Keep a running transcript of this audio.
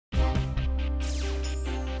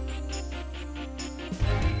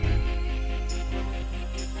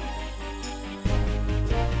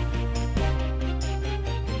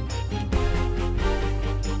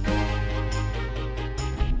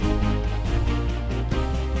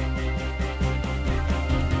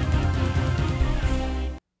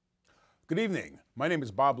Good evening. My name is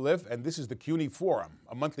Bob Liff, and this is the CUNY Forum,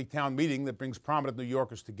 a monthly town meeting that brings prominent New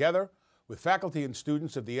Yorkers together with faculty and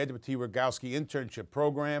students of the Rogowsky Internship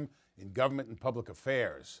Program in Government and Public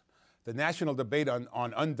Affairs. The national debate on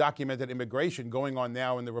undocumented immigration going on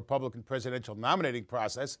now in the Republican presidential nominating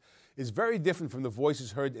process is very different from the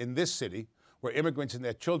voices heard in this city, where immigrants and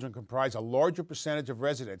their children comprise a larger percentage of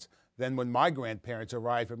residents than when my grandparents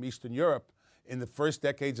arrived from Eastern Europe in the first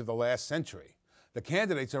decades of the last century. The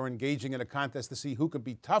candidates are engaging in a contest to see who can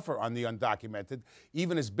be tougher on the undocumented,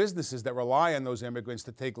 even as businesses that rely on those immigrants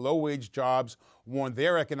to take low-wage jobs warn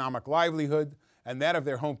their economic livelihood and that of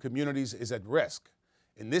their home communities is at risk.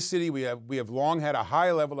 In this city, we have long had a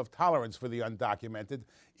high level of tolerance for the undocumented,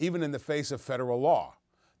 even in the face of federal law.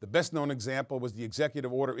 The best-known example was the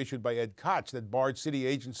executive order issued by Ed Koch that barred city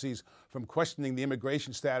agencies from questioning the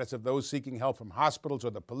immigration status of those seeking help from hospitals or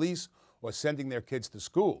the police or sending their kids to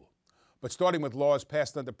school. But starting with laws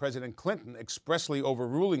passed under President Clinton expressly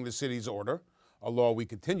overruling the city's order, a law we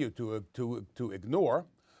continue to ignore,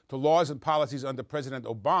 to laws and policies under President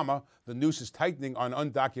Obama, the noose is tightening on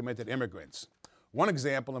undocumented immigrants. One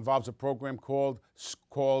example involves a program called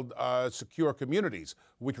Secure Communities,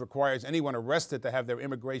 which requires anyone arrested to have their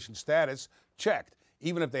immigration status checked,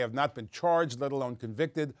 even if they have not been charged, let alone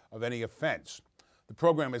convicted of any offense. The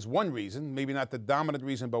program is one reason, maybe not the dominant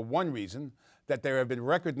reason, but one reason, that there have been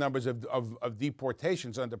record numbers of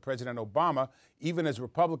deportations under President Obama, even as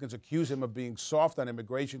Republicans accuse him of being soft on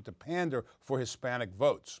immigration to pander for Hispanic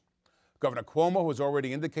votes. Governor Cuomo has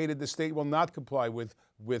already indicated the state will not comply with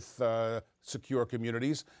Secure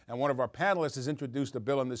Communities, and one of our panelists has introduced a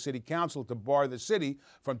bill in the city council to bar the city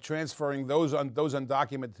from transferring those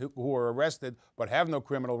undocumented who are arrested but have no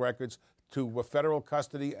criminal records to federal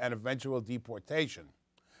custody and eventual deportation,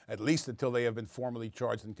 at least until they have been formally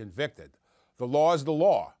charged and convicted. The law is the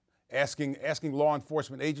law. Asking law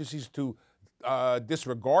enforcement agencies to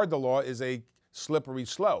disregard the law is a slippery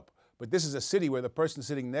slope. But this is a city where the person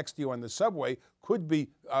sitting next to you on the subway could be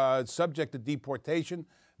subject to deportation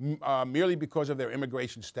merely because of their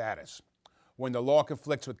immigration status. When the law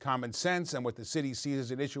conflicts with common sense and what the city sees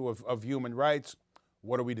as an issue of human rights,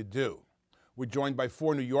 what are we to do? We're joined by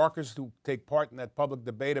 4 New Yorkers who take part in that public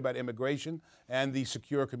debate about immigration and the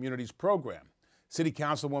Secure Communities program. City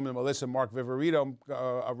Councilwoman Melissa Mark-Viverito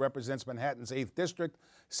represents Manhattan's 8th District,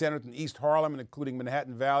 centered in East Harlem, and including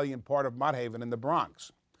Manhattan Valley and part of Mott Haven in the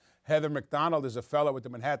Bronx. Heather McDonald is a fellow at the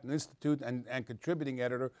Manhattan Institute and contributing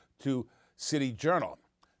editor to City Journal.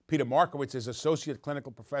 Peter Markowitz is Associate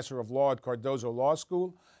Clinical Professor of Law at Cardozo Law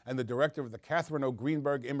School and the Director of the Catherine O.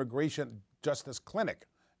 Greenberg Immigration Justice Clinic.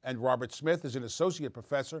 And Robert Smith is an Associate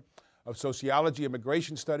Professor of Sociology,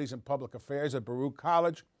 Immigration Studies, and Public Affairs at Baruch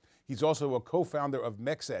College. He's also a co-founder of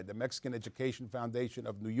MEXED, the Mexican Education Foundation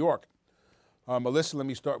of New York. Melissa, let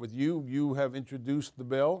me start with you. You have introduced the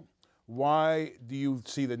bill. Why do you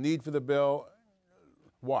see the need for the bill?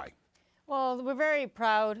 Why? Well, we're very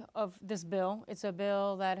proud of this bill. It's a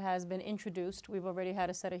bill that has been introduced. We've already had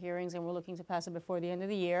a set of hearings, and we're looking to pass it before the end of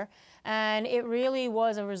the year. And it really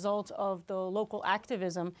was a result of the local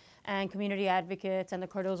activism and community advocates and the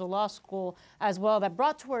Cardozo Law School as well that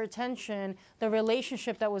brought to our attention the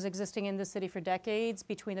relationship that was existing in the city for decades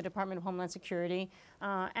between the Department of Homeland Security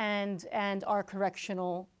and our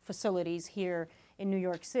correctional facilities here in New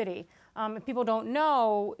York City. If people don't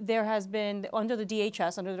know, there has been, under the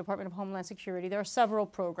DHS, under the Department of Homeland Security, there are several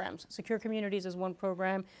programs. Secure Communities is one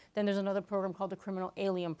program. Then there's another program called the Criminal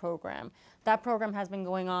Alien Program. That program has been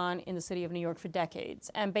going on in the city of New York for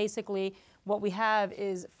decades. And basically, what we have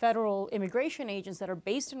is federal immigration agents that are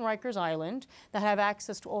based in Rikers Island that have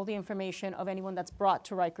access to all the information of anyone that's brought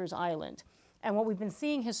to Rikers Island. And what we've been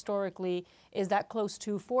seeing historically is that close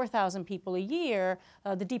to 4,000 people a year,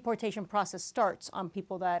 the deportation process starts on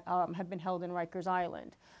people that have been held in Rikers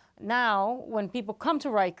Island. Now, when people come to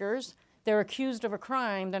Rikers, they're accused of a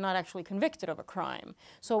crime, they're not actually convicted of a crime.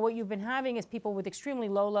 So what you've been having is people with extremely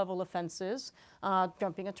low-level offenses,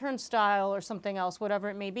 jumping a turnstile or something else,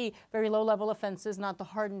 whatever it may be, very low-level offenses, not the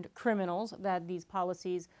hardened criminals that these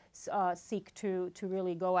policies seek to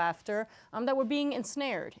really go after, that were being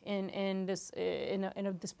ensnared in this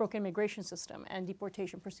broken immigration system, and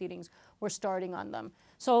deportation proceedings were starting on them.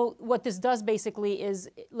 So what this does basically is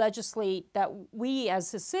legislate that we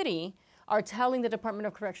as a city are telling the Department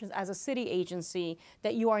of Corrections as a city agency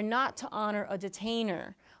that you are not to honor a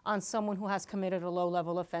detainer on someone who has committed a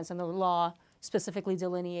low-level offense, and the law specifically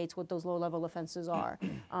delineates what those low-level offenses are.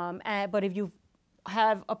 But if you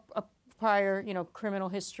have a prior, criminal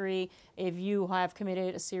history, if you have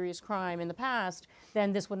committed a serious crime in the past,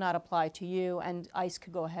 then this would not apply to you, and ICE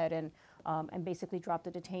could go ahead and and basically drop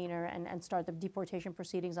the detainer and start the deportation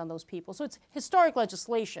proceedings on those people. So it's historic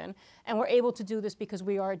legislation, and we're able to do this because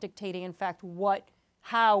we are dictating, in fact,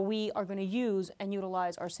 how we are going to use and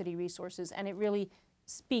utilize our city resources. And it really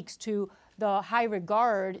speaks to the high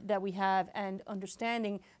regard that we have and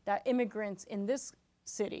understanding that immigrants in this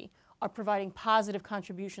city are providing positive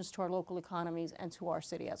contributions to our local economies and to our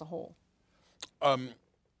city as a whole.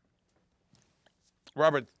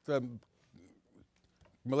 Robert,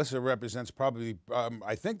 Melissa represents probably,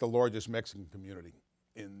 I think, the largest Mexican community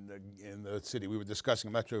in the city. We were discussing,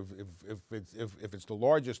 I'm not sure if it's the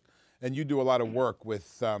largest, and you do a lot of work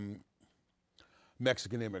with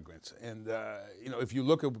Mexican immigrants. And if you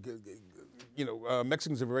look at,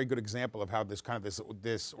 Mexicans are a very good example of how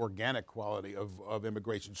this organic quality of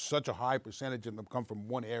immigration. Such a high percentage of them come from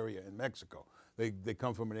one area in Mexico. They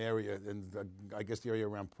come from an area, I guess the area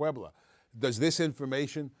around Puebla. Does this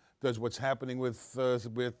information, does what's happening with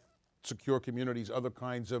secure communities, other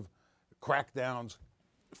kinds of crackdowns,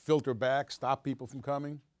 filter back, stop people from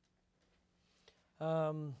coming?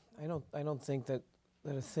 I don't think that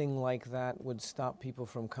a thing like that would stop people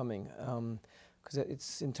from coming, because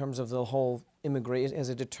it's in terms of the whole immigration as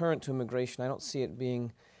a deterrent to immigration. I don't see it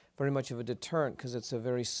being very much of a deterrent because it's a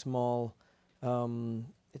very small.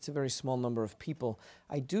 It's a very small number of people.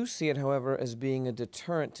 I do see it, however, as being a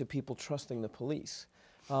deterrent to people trusting the police.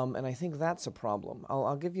 And I think that's a problem.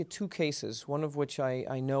 I'll give you two cases, one of which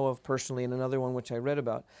I know of personally and another one which I read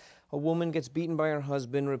about. A woman gets beaten by her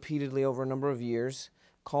husband repeatedly over a number of years,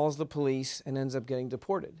 calls the police, and ends up getting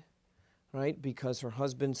deported, right? Because her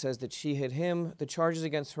husband says that she hit him. The charges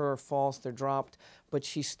against her are false, they're dropped, but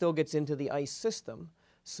she still gets into the ICE system,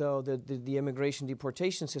 so the immigration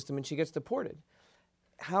deportation system, and she gets deported.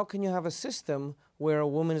 How can you have a system where a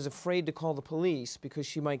woman is afraid to call the police because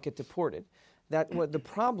she might get deported? What the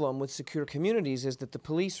problem with secure communities is that the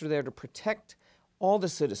police are there to protect all the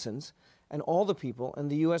citizens and all the people, and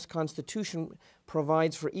the U.S. Constitution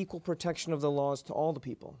provides for equal protection of the laws to all the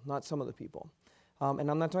people, not some of the people.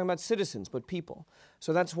 And I'm not talking about citizens, but people.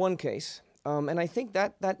 So that's one case. And I think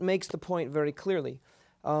that makes the point very clearly.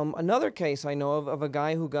 Another case I know of a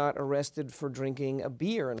guy who got arrested for drinking a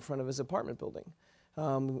beer in front of his apartment building.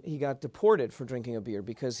 He got deported for drinking a beer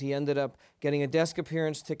because he ended up getting a desk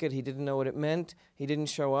appearance ticket. He didn't know what it meant. He didn't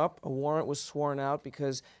show up. A warrant was sworn out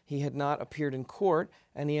because he had not appeared in court,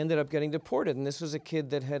 and he ended up getting deported. And this was a kid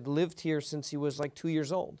that had lived here since he was like 2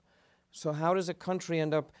 years old. So how does a country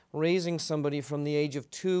end up raising somebody from the age of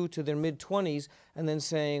 2 to their mid-20s and then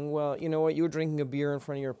saying, well, you know what, you were drinking a beer in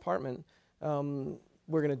front of your apartment. We're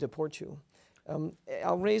going to deport you.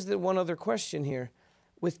 I'll raise one other question here.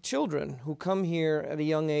 With children who come here at a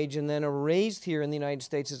young age and then are raised here in the United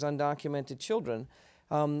States as undocumented children,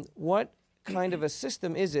 what kind of a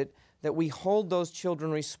system is it that we hold those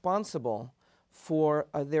children responsible for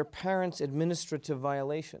their parents' administrative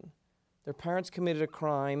violation? Their parents committed a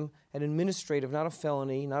crime, an administrative, not a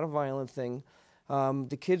felony, not a violent thing.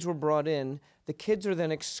 The kids were brought in. The kids are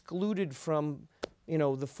then excluded from,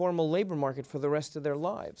 the formal labor market for the rest of their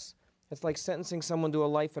lives. It's like sentencing someone to a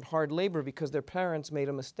life at hard labor because their parents made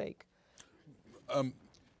a mistake.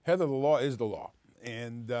 Heather, the law is the law,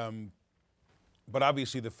 and but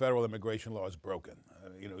obviously the federal immigration law is broken.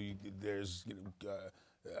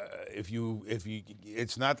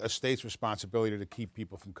 It's not a state's responsibility to keep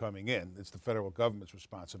people from coming in. It's the federal government's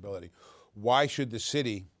responsibility. Why should the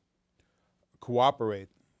city cooperate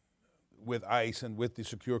with ICE and with the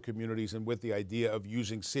secure communities and with the idea of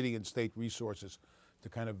using city and state resources to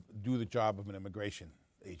kind of do the job of an immigration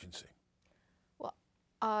agency? Well,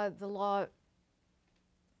 the law,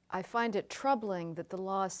 I find it troubling that the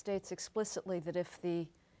law states explicitly that if the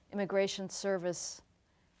Immigration Service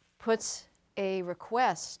puts a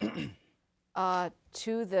request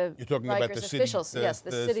to the You're talking Rikers about the city, officials, yes,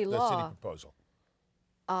 the city law, city proposal,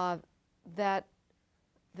 that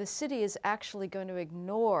the city is actually going to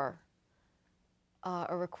ignore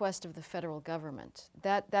a request of the federal government.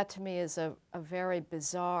 That to me is a very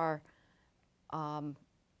bizarre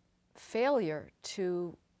failure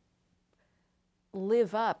to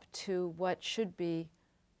live up to what should be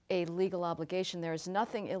a legal obligation. There is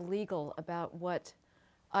nothing illegal about what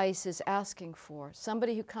ICE is asking for.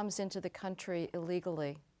 Somebody who comes into the country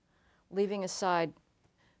illegally, leaving aside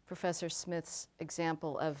Professor Smith's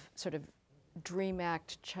example of sort of DREAM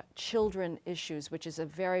Act children issues, which is a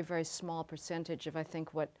very, very small percentage of, I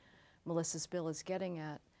think, what Melissa's bill is getting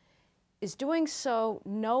at, is doing so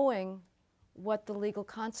knowing what the legal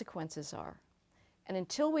consequences are. And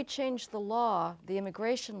until we change the law, the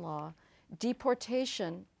immigration law,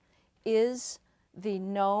 deportation is the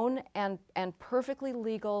known and perfectly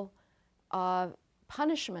legal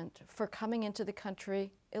punishment for coming into the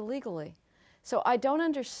country illegally. So I don't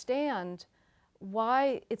understand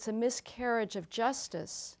why it's a miscarriage of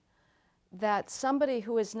justice that somebody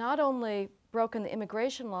who has not only broken the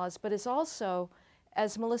immigration laws, but is also,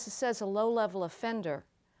 as Melissa says, a low-level offender,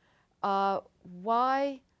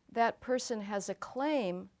 why that person has a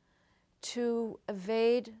claim to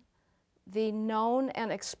evade the known and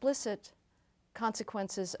explicit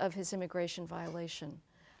consequences of his immigration violation.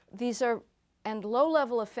 These are, and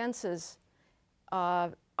low-level offenses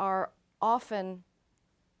are often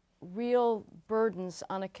real burdens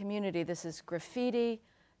on a community. This is graffiti,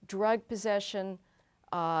 drug possession,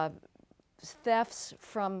 thefts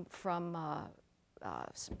from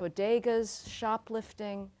bodegas,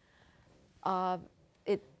 shoplifting.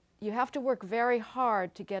 You have to work very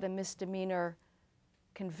hard to get a misdemeanor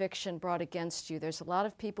conviction brought against you. There's a lot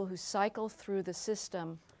of people who cycle through the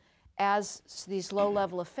system as these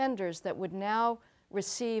low-level offenders that would now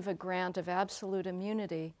receive a grant of absolute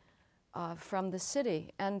immunity from the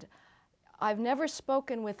city. And I've never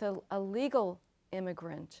spoken with a legal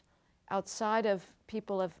immigrant outside of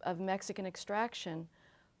people of Mexican extraction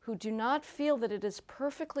who do not feel that it is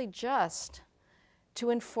perfectly just to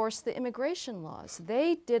enforce the immigration laws.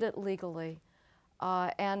 They did it legally,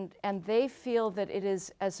 and they feel that it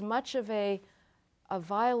is as much of a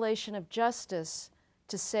violation of justice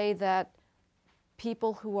to say that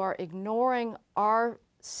people who are ignoring our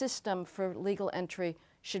system for legal entry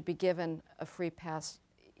should be given a free pass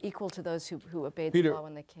equal to those who obeyed the law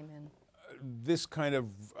when they came in. This kind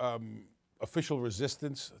of official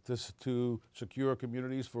resistance to secure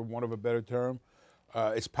communities, for want of a better term,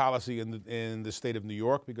 it's policy in the state of New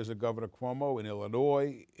York because of Governor Cuomo, in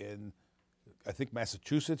Illinois, in I think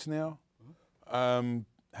Massachusetts now.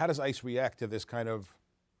 How does ICE react to this kind of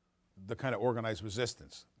organized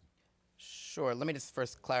resistance? Sure. Let me just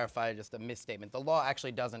first clarify just a misstatement. The law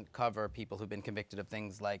actually doesn't cover people who've been convicted of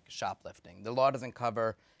things like shoplifting. The law doesn't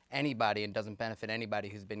cover anybody and doesn't benefit anybody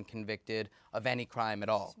who's been convicted of any crime at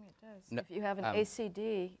all. Excuse me, it does. No, if you have an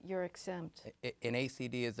ACD, you're exempt. An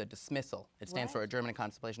ACD is a dismissal. It stands for a German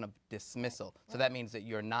contemplation of dismissal. So that means that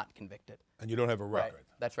you're not convicted. And you don't have a record. Right.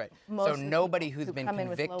 That's right. Most so nobody who's been come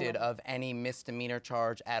convicted of any misdemeanor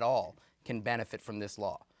charge at all can benefit from this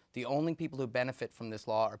law. The only people who benefit from this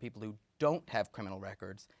law are people who don't have criminal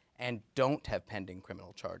records and don't have pending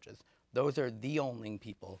criminal charges. Those are the only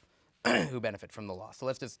people who benefit from the law. So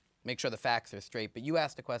let's just make sure the facts are straight. But you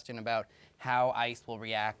asked a question about how ICE will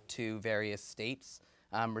react to various states'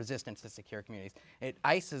 resistance to secure communities.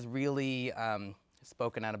 ICE has really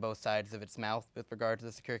spoken out of both sides of its mouth with regard to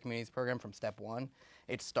the Secure Communities Program from step one.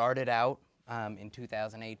 It started out in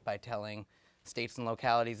 2008 by telling states and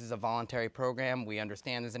localities this is a voluntary program. We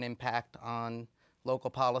understand there's an impact on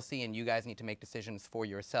local policy, and you guys need to make decisions for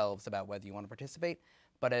yourselves about whether you want to participate.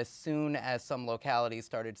 But as soon as some localities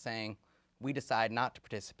started saying, we decide not to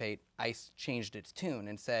participate, ICE changed its tune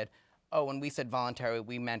and said, oh, when we said voluntary,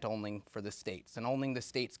 we meant only for the states, and only the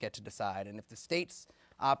states get to decide. And if the states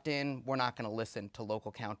opt in, we're not going to listen to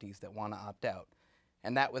local counties that want to opt out.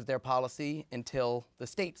 And that was their policy until the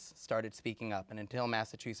states started speaking up, and until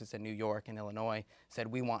Massachusetts and New York and Illinois said,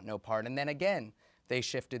 we want no part. And then again, they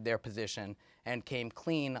shifted their position and came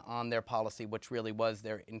clean on their policy, which really was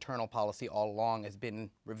their internal policy all along, has been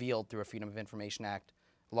revealed through a Freedom of Information Act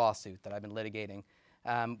lawsuit that I've been litigating,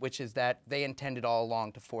 which is that they intended all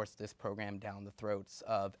along to force this program down the throats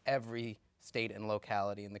of every state and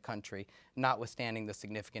locality in the country, notwithstanding the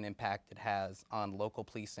significant impact it has on local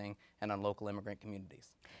policing and on local immigrant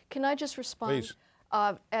communities. Can I just respond?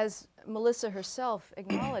 Please. As Melissa herself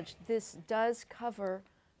acknowledged, this does cover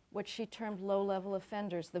what she termed low-level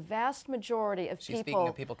offenders. The vast majority of She's speaking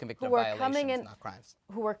of people convicted of who are violations, coming in, not crimes.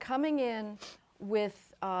 who are coming in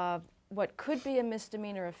with what could be a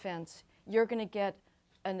misdemeanor offense, you're going to get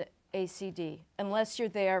an ACD, unless you're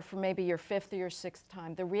there for maybe your 5th or your 6th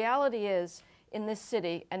time. The reality is, in this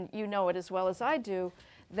city, and you know it as well as I do,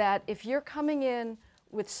 that if you're coming in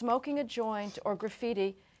with smoking a joint or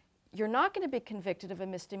graffiti, you're not going to be convicted of a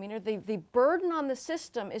misdemeanor. The burden on the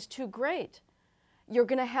system is too great. You're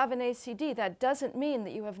going to have an ACD. That doesn't mean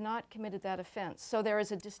that you have not committed that offense. So there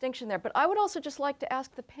is a distinction there. But I would also just like to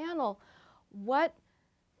ask the panel what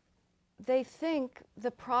they think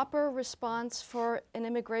the proper response for an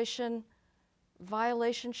immigration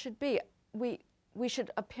violation should be. We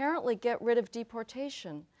should apparently get rid of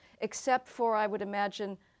deportation, except for, I would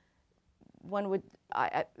imagine, one would,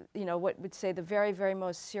 what would say the very, very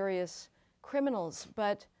most serious criminals.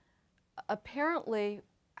 But apparently,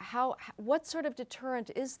 what sort of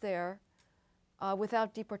deterrent is there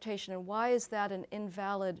without deportation, and why is that an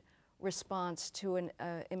invalid response to an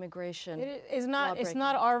immigration It is not. It's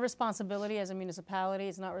not our responsibility as a municipality.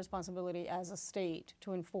 It's not our responsibility as a state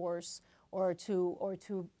to enforce or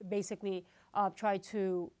to basically try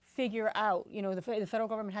to figure out. You know, the federal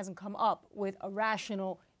government hasn't come up with a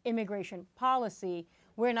rational immigration policy.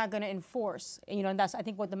 We're not going to enforce. You know, and that's, I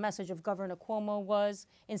think, what the message of Governor Cuomo was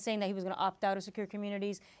in saying that he was going to opt out of secure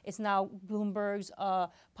communities. It's now Bloomberg's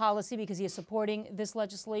policy, because he is supporting this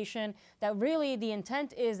legislation, that really the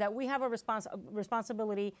intent is that we have a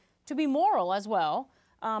responsibility to be moral as well,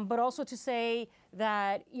 but also to say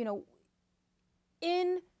that, you know,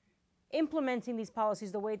 in implementing these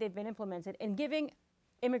policies the way they've been implemented and giving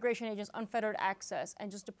immigration agents unfettered access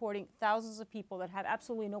and just deporting thousands of people that have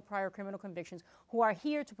absolutely no prior criminal convictions, who are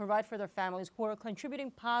here to provide for their families, who are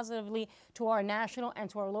contributing positively to our national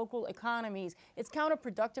and to our local economies, it's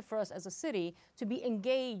counterproductive for us as a city to be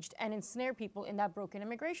engaged and ensnare people in that broken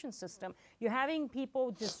immigration system. You're having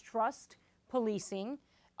people distrust policing,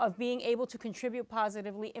 of being able to contribute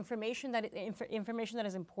positively, information that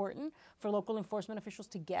is important for local enforcement officials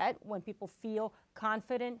to get when people feel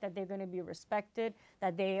confident that they're going to be respected,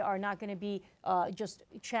 that they are not going to be just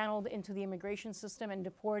channeled into the immigration system and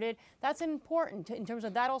deported. That's important in terms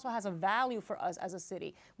of that also has a value for us as a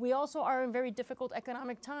city. We also are in very difficult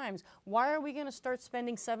economic times. Why are we going to start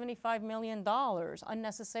spending $75 million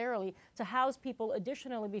unnecessarily to house people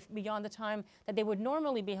additionally beyond the time that they would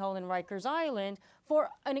normally be held in Rikers Island for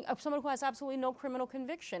someone who has absolutely no criminal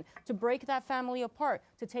conviction, to break that family apart,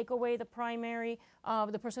 to take away the primary,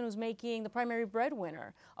 the person who's making the primary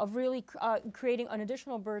breadwinner, of really creating an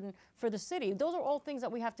additional burden for the city. Those are all things that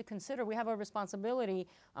we have to consider. We have a responsibility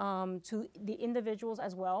to the individuals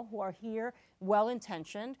as well who are here,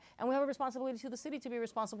 well-intentioned, and we have a responsibility to the city to be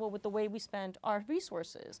responsible with the way we spend our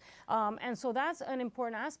resources. And so that's an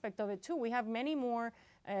important aspect of it too. We have many more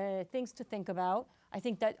things to think about. I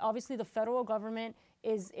think that obviously the federal government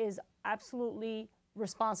is absolutely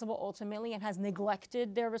responsible ultimately and has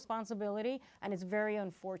neglected their responsibility, and it's very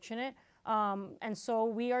unfortunate. And so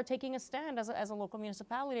we are taking a stand as a local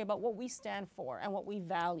municipality about what we stand for and what we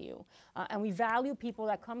value. And we value people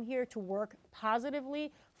that come here to work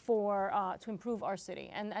positively to improve our city.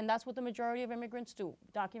 And that's what the majority of immigrants do,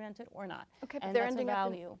 documented or not. Okay, but and they're that's ending a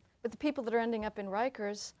value. But the people that are ending up in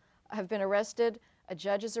Rikers have been arrested. A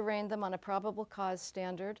judge has arraigned them on a probable cause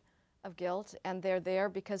standard of guilt, and they're there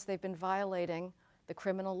because they've been violating the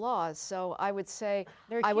criminal laws. So I would say,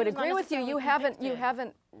 I would agree with you. You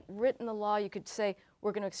haven't written the law. You could say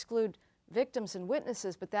we're going to exclude victims and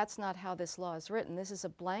witnesses, but that's not how this law is written. This is a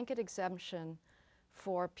blanket exemption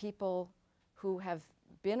for people who have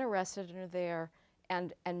been arrested and are there,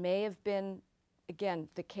 and may have been, again,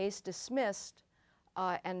 the case dismissed,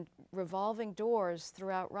 and revolving doors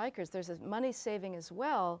throughout Rikers. There's a money saving as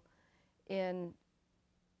well in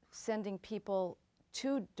sending people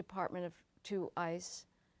to ICE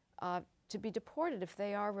to be deported if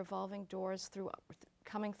they are revolving doors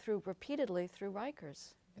coming through repeatedly through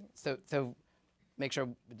Rikers. So make sure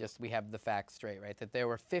we have the facts straight, right? That there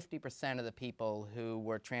were 50% of the people who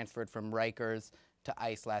were transferred from Rikers to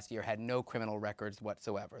ICE last year had no criminal records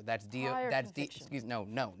whatsoever.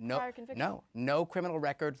 No criminal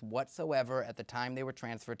records whatsoever at the time they were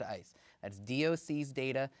transferred to ICE. That's DOC's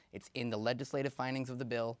data. It's in the legislative findings of the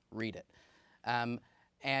bill. Read it.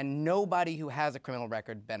 And nobody who has a criminal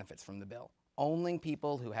record benefits from the bill. Only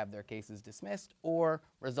people who have their cases dismissed or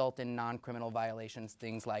result in non-criminal violations,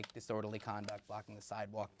 things like disorderly conduct, blocking the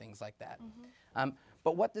sidewalk, things like that.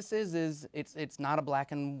 But what this is it's not a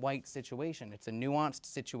black and white situation. It's a nuanced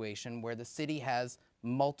situation where the city has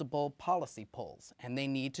multiple policy pulls, and they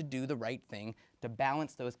need to do the right thing to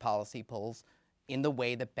balance those policy pulls in the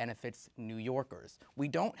way that benefits New Yorkers. We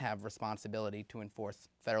don't have responsibility to enforce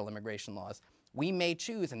federal immigration laws. We may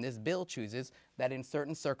choose, and this bill chooses, that in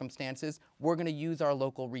certain circumstances, we're going to use our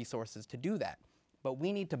local resources to do that. But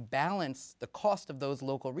we need to balance the cost of those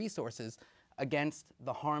local resources against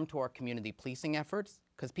the harm to our community policing efforts,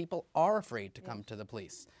 because people are afraid to come to the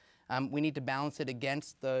police. We need to balance it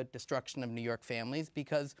against the destruction of New York families,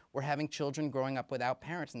 because we're having children growing up without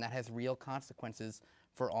parents, and that has real consequences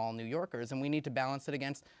for all New Yorkers. And we need to balance it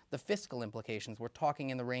against the fiscal implications. We're talking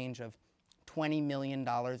in the range of $20 million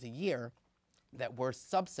a year that we're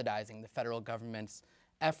subsidizing the federal government's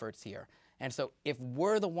efforts here. And so if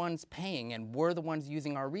we're the ones paying and we're the ones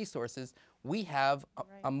using our resources, we have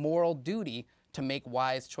a moral duty to make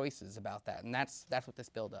wise choices about that. And that's what this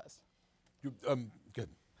bill does. Good.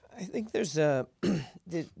 I think there's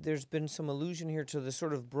been some allusion here to the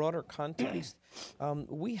sort of broader context.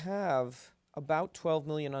 We have about 12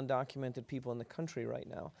 million undocumented people in the country right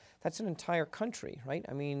now. That's an entire country, right?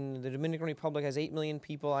 I mean, the Dominican Republic has 8 million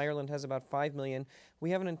people. Ireland has about 5 million.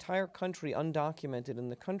 We have an entire country undocumented in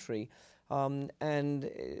the country. You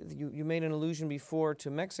made an allusion before to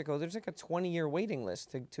Mexico. There's like a 20-year waiting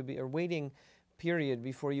list or waiting period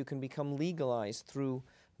before you can become legalized through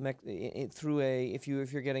if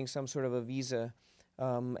you're getting some sort of a visa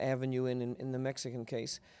avenue in the Mexican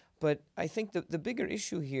case. But I think the bigger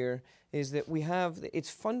issue here is that it's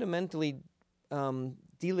fundamentally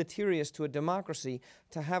deleterious to a democracy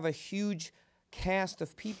to have a huge cast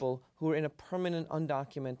of people who are in a permanent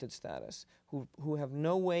undocumented status, who have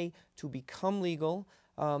no way to become legal,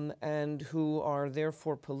 and who are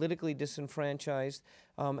therefore politically disenfranchised,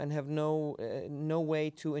 and have no way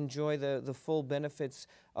to enjoy the full benefits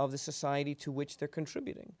of the society to which they're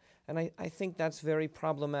contributing. And I think that's very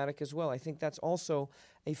problematic as well. I think that's also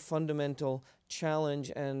a fundamental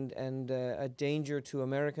challenge and a danger to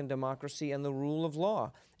American democracy and the rule of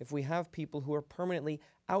law. If we have people who are permanently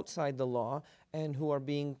outside the law and who are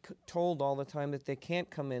being told all the time that they can't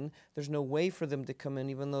come in, there's no way for them to come in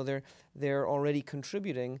even though they're already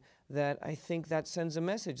contributing, that I think that sends a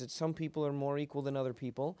message that some people are more equal than other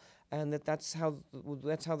people, and that's how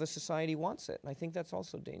the society wants it. And I think that's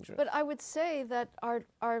also dangerous. But I would say that our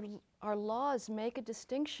laws make a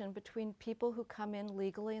distinction between people who come in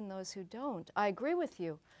legally and those who don't. I agree with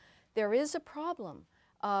you. There is a problem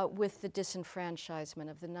with the disenfranchisement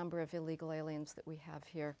of the number of illegal aliens that we have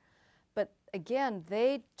here. But again,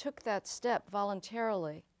 they took that step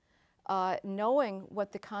voluntarily, knowing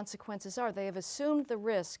what the consequences are. They have assumed the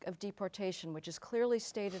risk of deportation, which is clearly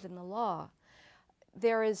stated in the law.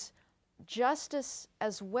 There is justice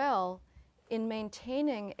as well in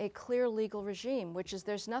maintaining a clear legal regime, which is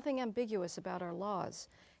there's nothing ambiguous about our laws.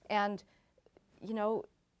 And, you know,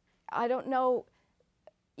 I don't know,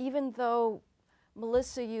 even though,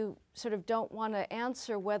 Melissa, you sort of don't want to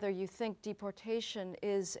answer whether you think deportation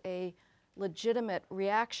is a legitimate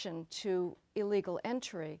reaction to illegal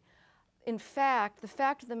entry. In fact, the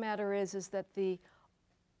fact of the matter is that the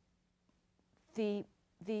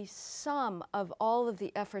sum of all of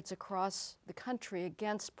the efforts across the country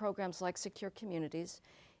against programs like Secure Communities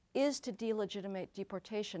is to delegitimate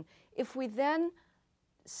deportation. If we then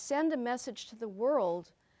send a message to the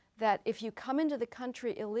world that if you come into the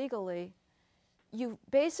country illegally, you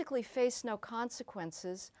basically face no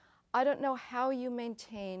consequences, I don't know how you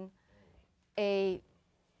maintain a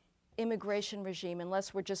immigration regime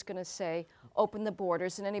unless we're just going to say open the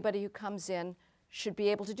borders and anybody who comes in should be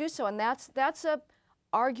able to do so. And that's a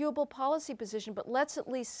arguable policy position, but let's at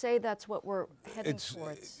least say that's what we're heading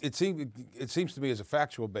towards. It seems to me as a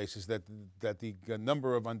factual basis that the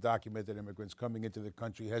number of undocumented immigrants coming into the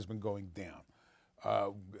country has been going down.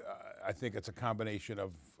 I think it's a combination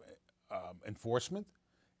of enforcement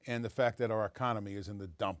and the fact that our economy is in the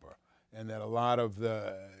dumper, and that a lot of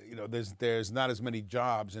there's not as many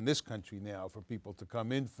jobs in this country now for people to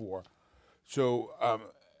come in for. So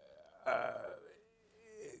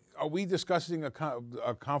are we discussing a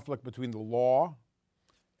conflict between the law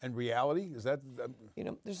and reality? Is that? You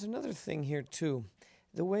know, there's another thing here too.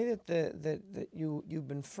 The way that you've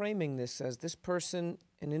been framing this as this person,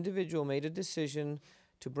 an individual, made a decision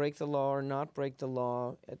to break the law or not break the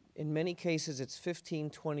law. In many cases, it's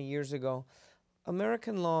 15, 20 years ago.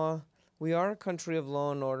 American law, we are a country of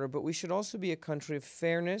law and order, but we should also be a country of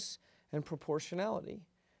fairness and proportionality.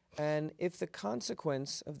 And if the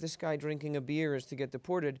consequence of this guy drinking a beer is to get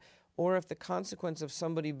deported, or if the consequence of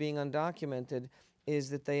somebody being undocumented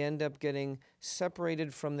is that they end up getting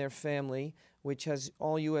separated from their family, which has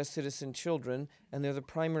all U.S. citizen children, and they're the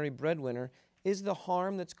primary breadwinner, is the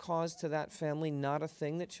harm that's caused to that family not a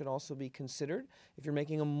thing that should also be considered? If you're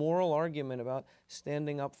making a moral argument about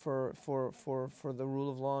standing up for the rule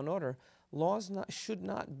of law and order, laws should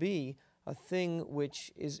not be a thing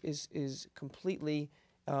which is completely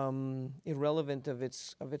irrelevant of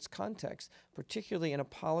its context, particularly in a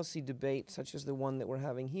policy debate such as the one that we're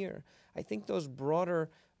having here. I think those broader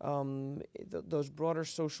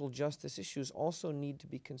social justice issues also need to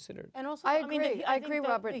be considered. And also, I agree,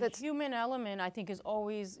 Robert. The human element, I think, is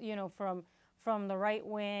always, you know, from the right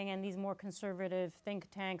wing and these more conservative think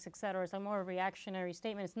tanks, et cetera. It's a more reactionary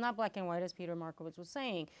statement. It's not black and white, as Peter Markowitz was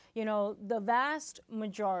saying. You know, the vast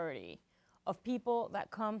majority of people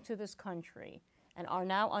that come to this country and are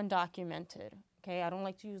now undocumented, okay, I don't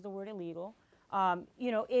like to use the word illegal,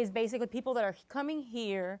 you know, is basically people that are coming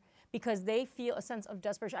here because they feel a sense of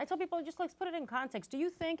desperation. I tell people, just let's put it in context. Do you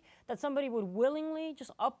think that somebody would willingly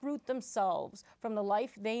just uproot themselves from the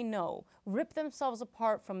life they know, rip themselves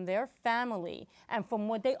apart from their family and from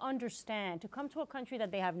what they understand, to come to a country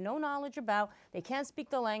that they have no knowledge about, they can't speak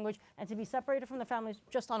the language, and to be separated from the families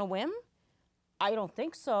just on a whim? I don't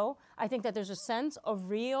think so. I think that there's a sense of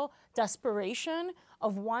real desperation,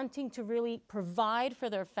 of wanting to really provide for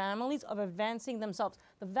their families, of advancing themselves.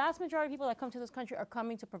 The vast majority of people that come to this country are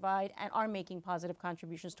coming to provide and are making positive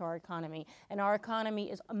contributions to our economy. And our economy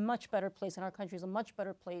is a much better place, and our country is a much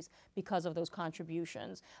better place because of those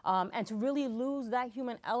contributions. And to really lose that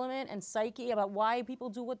human element and psyche about why people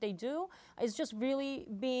do what they do is just really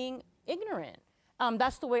being ignorant.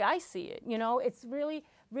 That's the way I see it. You know, it's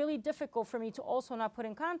really difficult for me to also not put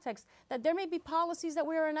in context that there may be policies that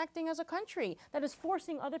we are enacting as a country that is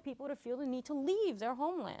forcing other people to feel the need to leave their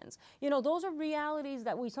homelands. You know, those are realities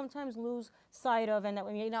that we sometimes lose sight of and that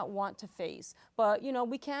we may not want to face. But, you know,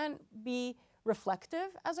 we can be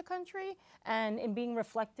reflective as a country, and in being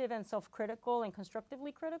reflective and self-critical and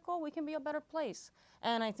constructively critical, we can be a better place.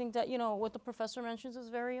 And I think that, you know, what the professor mentions is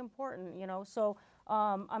very important, you know. So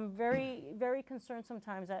I'm very, very concerned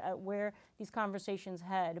sometimes at where these conversations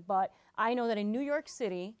head. But I know that in New York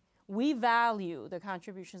City, we value the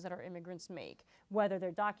contributions that our immigrants make, whether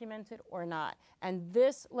they're documented or not. And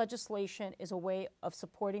this legislation is a way of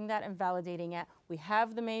supporting that and validating it. We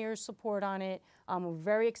have the mayor's support on it. We're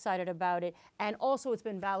very excited about it. And also it's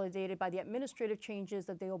been validated by the administrative changes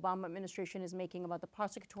that the Obama administration is making about the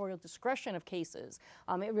prosecutorial discretion of cases.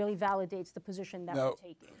 It really validates the position that we're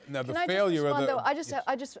taking. Now the Can failure I just respond, of the...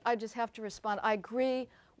 though? I just have to respond. I agree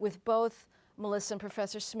with both Melissa and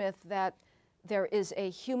Professor Smith that there is a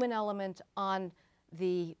human element on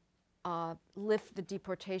the lift the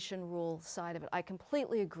deportation rule side of it. I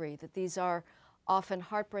completely agree that these are often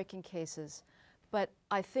heartbreaking cases, but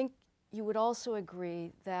I think you would also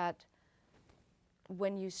agree that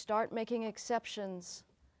when you start making exceptions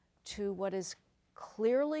to what is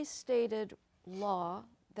clearly stated law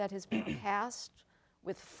that has been passed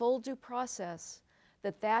with full due process,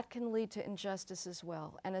 that can lead to injustice as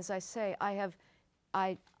well. And as I say,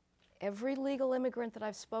 every legal immigrant that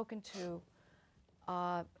I've spoken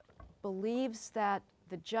to believes that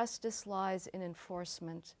the justice lies in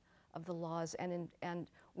enforcement of the laws. And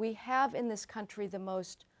we have in this country the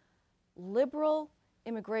most liberal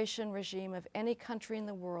immigration regime of any country in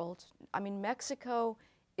the world. I mean, Mexico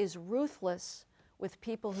is ruthless with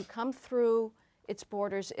people who come through its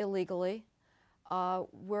borders illegally.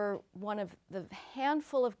 We're one of the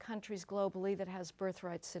handful of countries globally that has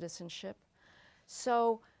birthright citizenship.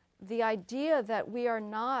 So the idea that we are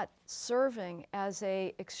not serving as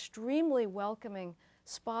an extremely welcoming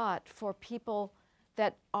spot for people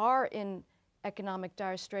that are in economic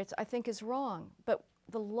dire straits, I think is wrong. But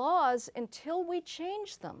the laws, until we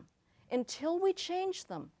change them,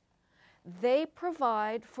 they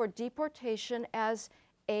provide for deportation as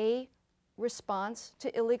a response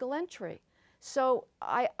to illegal entry. So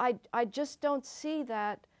I just don't see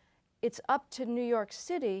that it's up to New York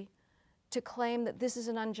City to claim that this is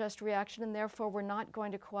an unjust reaction and therefore we're not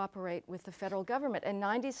going to cooperate with the federal government. And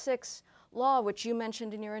 96 law, which you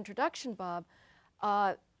mentioned in your introduction, Bob,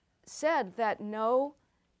 said that no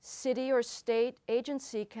city or state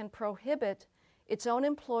agency can prohibit its own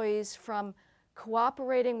employees from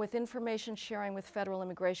cooperating with information sharing with federal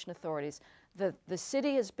immigration authorities. The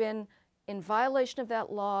city has been in violation of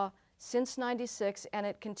that law since 96, and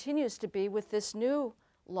it continues to be with this new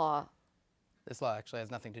law. This law actually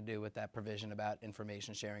has nothing to do with that provision about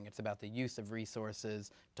information sharing. It's about the use of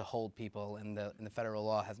resources to hold people, and the federal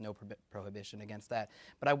law has no prohibition against that.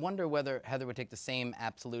 But I wonder whether Heather would take the same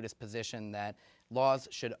absolutist position that laws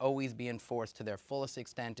should always be enforced to their fullest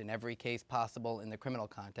extent in every case possible in the criminal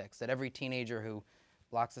context, that every teenager who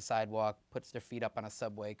blocks a sidewalk, puts their feet up on a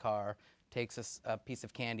subway car, takes a piece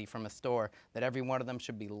of candy from a store, that every one of them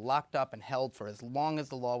should be locked up and held for as long as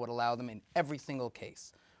the law would allow them in every single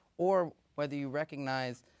case. Or whether you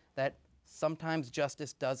recognize that sometimes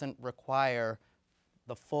justice doesn't require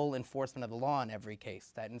the full enforcement of the law in every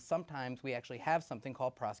case, that sometimes we actually have something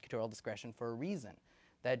called prosecutorial discretion for a reason,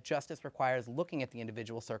 that justice requires looking at the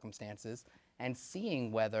individual circumstances and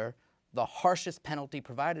seeing whether the harshest penalty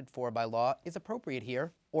provided for by law is appropriate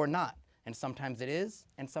here or not. And sometimes it is,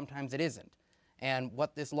 and sometimes it isn't. And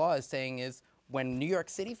what this law is saying is, when New York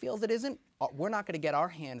City feels it isn't, we're not going to get our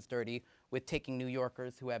hands dirty with taking New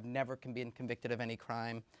Yorkers who have never been convicted of any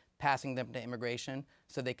crime, passing them to immigration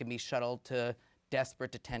so they can be shuttled to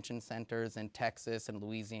desperate detention centers in Texas and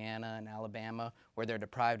Louisiana and Alabama where they're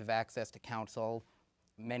deprived of access to counsel,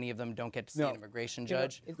 Many of them don't get to see an immigration You know,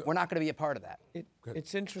 judge. We're not going to be a part of that.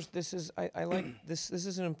 It's interesting. This is I like this. This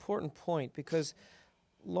is an important point because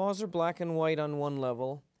laws are black and white on one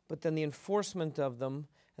level, but then the enforcement of them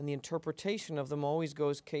and the interpretation of them always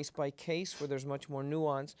goes case by case, where there's much more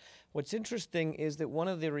nuance. What's interesting is that one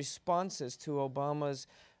of the responses to Obama's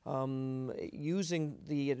using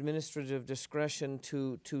the administrative discretion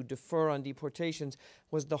to defer on deportations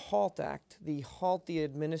was the HALT Act, the Halt the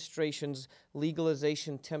Administration's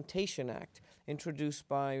Legalization Temptation Act, introduced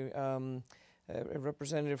by a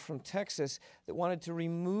representative from Texas that wanted to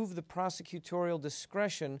remove the prosecutorial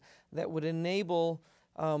discretion that would enable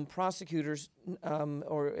prosecutors, and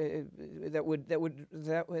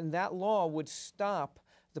that law would stop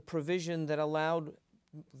the provision that allowed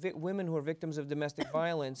women who are victims of domestic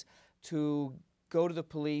violence to go to the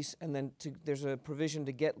police, and then there's a provision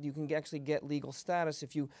to you can actually get legal status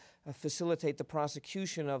if you facilitate the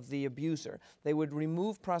prosecution of the abuser. They would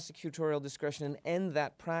remove prosecutorial discretion and end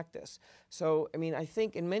that practice. So, I mean, I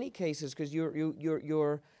think in many cases, because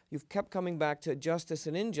you've kept coming back to justice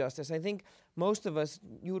and injustice, I think most of us,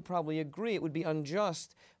 you would probably agree, it would be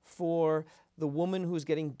unjust for the woman who's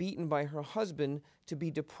getting beaten by her husband to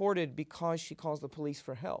be deported because she calls the police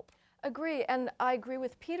for help. Agree, and I agree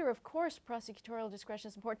with Peter. Of course, prosecutorial discretion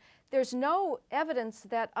is important. There's no evidence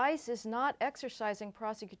that ICE is not exercising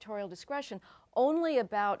prosecutorial discretion. Only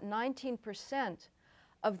about 19%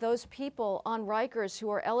 of those people on Rikers who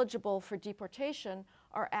are eligible for deportation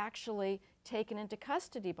are actually taken into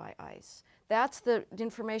custody by ICE. That's the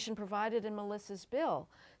information provided in Melissa's bill.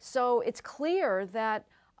 So it's clear that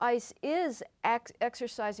ICE is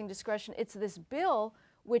exercising discretion. It's this bill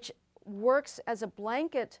which works as a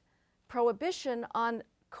blanket prohibition on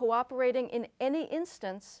cooperating in any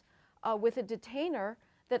instance with a detainer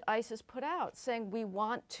that ICE has put out, saying we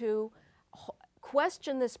want to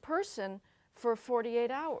question this person for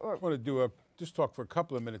 48 hours. I want to just talk for a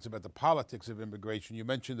couple of minutes about the politics of immigration. You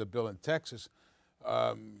mentioned the bill in Texas.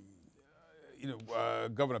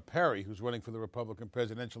 Governor Perry, who's running for the Republican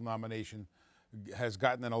presidential nomination, has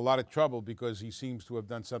gotten in a lot of trouble because he seems to have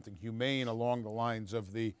done something humane along the lines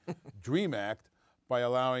of the DREAM Act by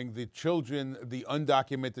allowing the children, the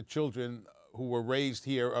undocumented children who were raised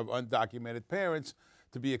here of undocumented parents,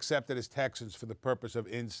 to be accepted as Texans for the purpose of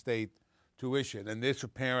in-state tuition. And this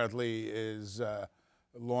apparently is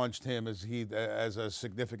launched him as a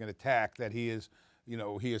significant attack that he is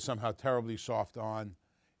somehow terribly soft on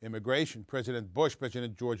immigration. President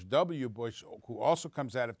George W. Bush, who also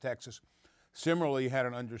comes out of Texas, similarly had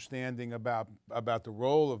an understanding about the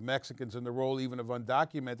role of Mexicans and the role even of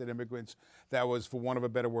undocumented immigrants that was, for want of a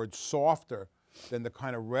better word, softer than the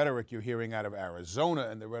kind of rhetoric you're hearing out of Arizona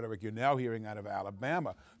and the rhetoric you're now hearing out of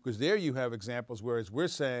Alabama. Because there you have examples, whereas we're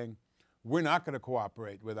saying we're not going to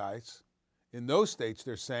cooperate with ICE. In those states,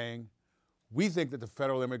 they're saying we think that the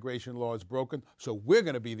federal immigration law is broken, so we're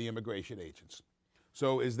going to be the immigration agents.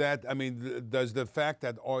 So is that, I mean, does the fact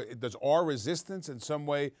that, does our resistance in some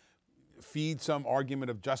way feed some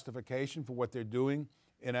argument of justification for what they're doing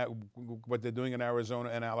in Arizona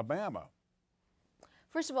and Alabama?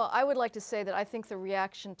 First of all, I would like to say that I think the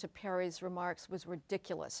reaction to Perry's remarks was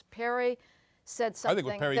ridiculous. Perry said something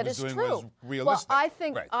that is true. I think what Perry was doing was realistic. Well,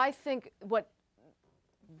 I think what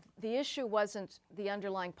the issue wasn't the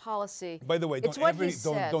underlying policy. By the way,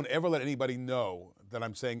 don't ever let anybody know that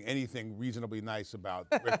I'm saying anything reasonably nice about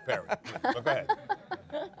Rick Perry. Go ahead.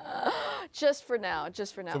 Just for now. So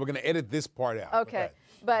we're going to edit this part out. Okay.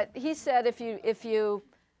 But he said if you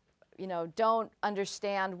don't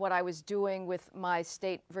understand what I was doing with my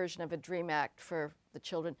state version of a DREAM Act for the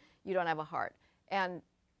children, you don't have a heart. And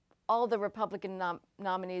all the Republican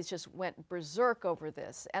nominees just went berserk over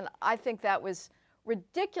this. And I think that was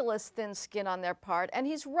ridiculous thin skin on their part, and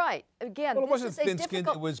he's right. Again, well, it wasn't thin skin.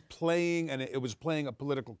 It was playing a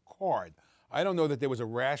political card. I don't know that there was a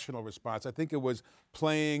rational response. I think it was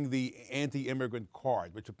playing the anti-immigrant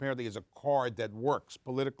card, which apparently is a card that works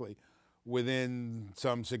politically within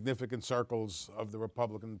some significant circles of the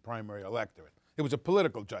Republican primary electorate. It was a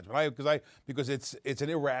political judgment. Because it's an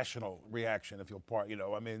irrational reaction, if you'll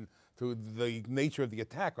pardon. To the nature of the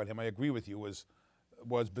attack on him, I agree with you, was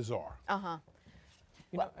bizarre.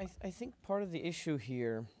 I think part of the issue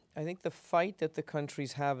here, I think the fight that the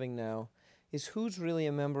country's having now is who's really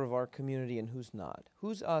a member of our community and who's not.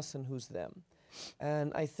 Who's us and who's them.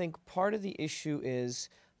 And I think part of the issue is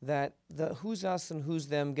that the who's us and who's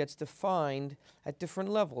them gets defined at different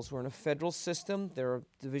levels. We're in a federal system. There are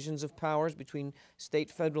divisions of powers between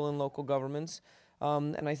state, federal, and local governments.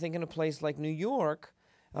 And I think in a place like New York,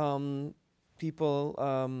 people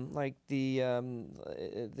like the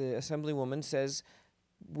Assemblywoman says,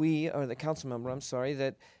 we, or the council member, I'm sorry,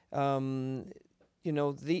 that you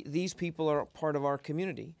know, these people are part of our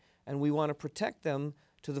community, and we want to protect them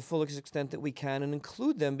to the fullest extent that we can and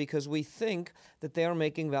include them because we think that they are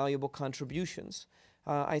making valuable contributions.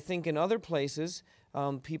 I think in other places,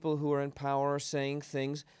 people who are in power are saying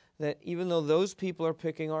things that even though those people are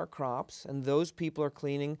picking our crops and those people are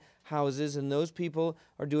cleaning houses and those people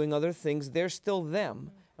are doing other things, they're still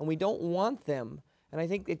them, and we don't want them. And I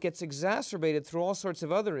think it gets exacerbated through all sorts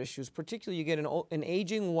of other issues. Particularly, you get an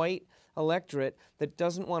aging white electorate that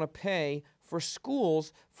doesn't want to pay for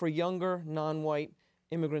schools for younger, non-white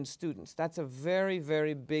immigrant students. That's a very,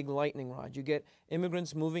 very big lightning rod. You get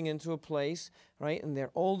immigrants moving into a place, right, and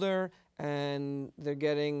they're older, and they're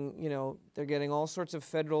getting, you know, they're getting all sorts of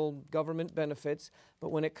federal government benefits. But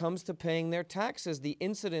when it comes to paying their taxes, the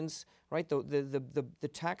incidence, right, the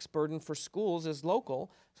tax burden for schools is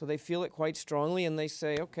local, so they feel it quite strongly, and they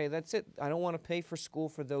say, okay, that's it. I don't want to pay for school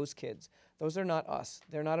for those kids. Those are not us.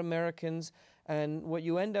 They're not Americans. And what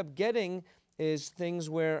you end up getting is things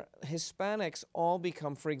where Hispanics all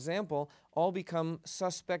become, for example, all become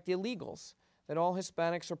suspect illegals, that all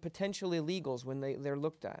Hispanics are potential illegals when they're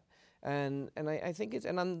looked at. And I think it's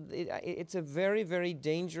a very, very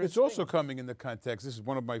dangerous It's also coming in the context, this is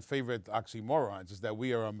one of my favorite oxymorons, is that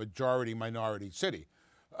we are a majority-minority city.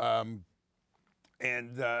 And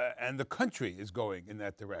the country is going in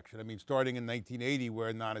that direction. I mean, starting in 1980,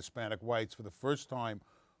 where non-Hispanic whites for the first time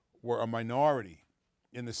were a minority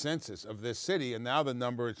in the census of this city, and now the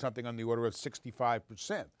number is something on the order of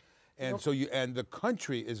 65%. And so and the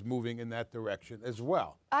country is moving in that direction as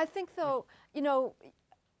well. I think, though, you know,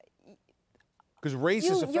 because race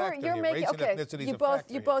is a factor here. Race and ethnicity is a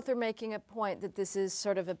factor. You both are making a point that this is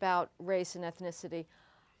sort of about race and ethnicity,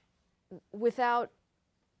 without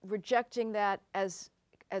rejecting that as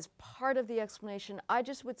part of the explanation. I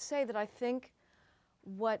just would say that I think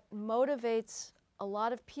what motivates a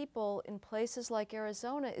lot of people in places like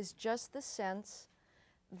Arizona is just the sense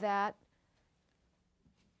that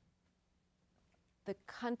the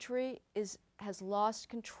country has lost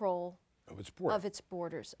control of its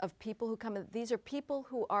borders, of people who come in. These are people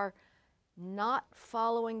who are not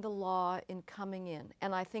following the law in coming in.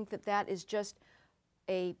 And I think that that is just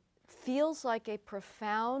feels like a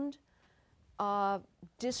profound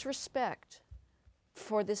disrespect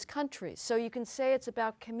for this country. So you can say it's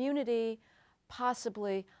about community,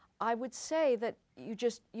 possibly. I would say that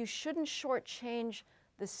you shouldn't shortchange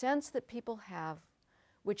the sense that people have,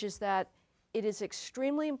 which is that it is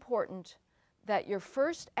extremely important that your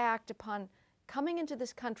first act upon coming into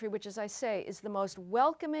this country, which, as I say, is the most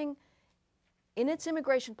welcoming in its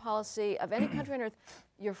immigration policy of any country on earth,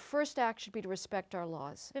 your first act should be to respect our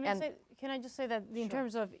laws. Can I just say that in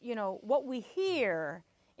terms of, you know, what we hear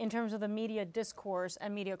in terms of the media discourse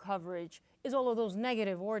and media coverage is all of those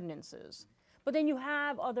negative ordinances. But then you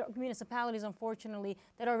have other municipalities, unfortunately,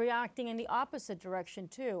 that are reacting in the opposite direction,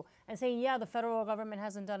 too, and saying, yeah, the federal government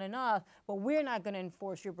hasn't done enough, but we're not going to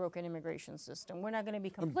enforce your broken immigration system. We're not going to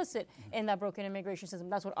be complicit in that broken immigration system.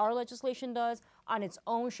 That's what our legislation does. On its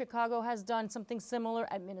own, Chicago has done something similar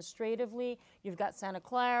administratively. You've got Santa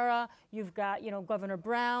Clara. You've got, you know, Governor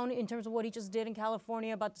Brown in terms of what he just did in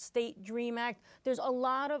California about the State Dream Act. There's a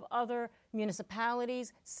lot of other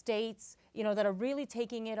municipalities, states, you know, that are really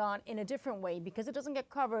taking it on in a different way. Because it doesn't get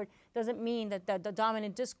covered doesn't mean that the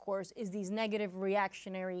dominant discourse is these negative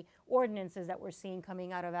reactionary ordinances that we're seeing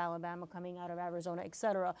coming out of Alabama, coming out of Arizona, et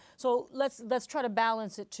cetera. So let's try to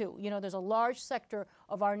balance it too. You know, there's a large sector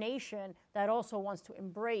of our nation that also wants to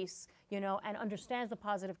embrace, you know, and understands the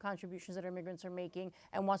positive contributions that immigrants are making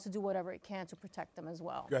and wants to do whatever it can to protect them as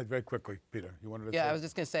well. Go ahead, very quickly, Peter. You wanted to say? Yeah, I was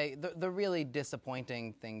just going to say, the really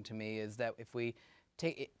disappointing thing to me is that if we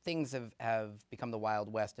things have become the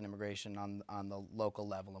Wild West in immigration on the local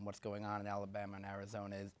level, and what's going on in Alabama and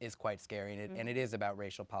Arizona is quite scary, and it is about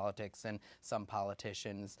racial politics and some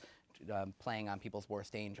politicians playing on people's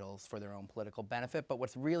worst angels for their own political benefit. But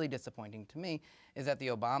what's really disappointing to me is that the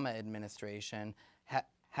Obama administration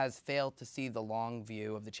has failed to see the long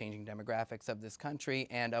view of the changing demographics of this country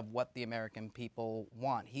and of what the American people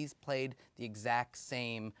want. He's played the exact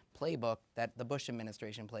same playbook that the Bush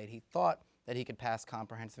administration played. He thought that he could pass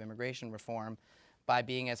comprehensive immigration reform by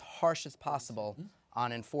being as harsh as possible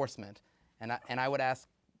on enforcement. And I would ask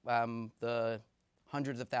the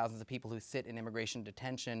hundreds of thousands of people who sit in immigration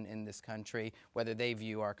detention in this country whether they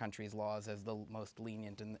view our country's laws as the most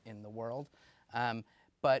lenient in the world.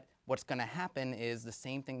 But what's going to happen is the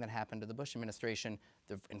same thing that happened to the Bush administration.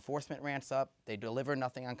 The enforcement ramps up, they deliver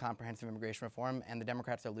nothing on comprehensive immigration reform, and the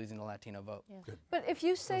Democrats are losing the Latino vote. Yeah. But if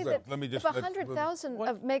you say that if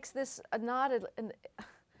 100,000 makes this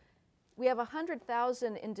We have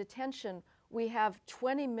 100,000 in detention. We have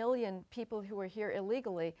 20 million people who are here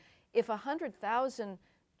illegally. If 100,000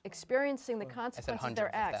 experiencing the consequences of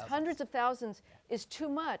their acts, hundreds of thousands is too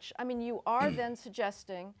much. I mean, you are then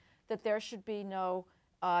suggesting that there should be no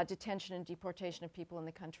detention and deportation of people in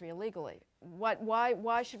the country illegally.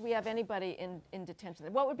 Why should we have anybody in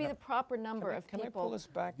detention? What would be the proper number of people Can I pull us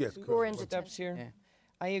back who are in steps detention? here?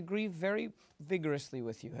 I agree very vigorously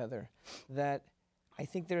with you, Heather, that I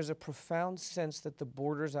think there's a profound sense that the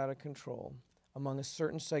border's out of control among a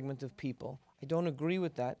certain segment of people. I don't agree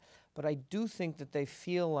with that, but I do think that they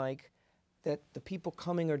feel like that the people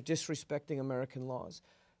coming are disrespecting American laws.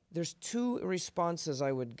 There's two responses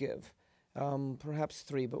I would give. Perhaps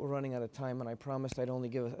three, but we're running out of time, and I promised I'd only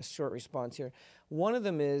give a short response here. One of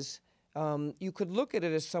them is, you could look at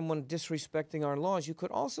it as someone disrespecting our laws. You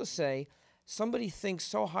could also say, somebody thinks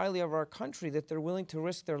so highly of our country that they're willing to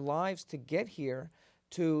risk their lives to get here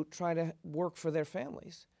to try to work for their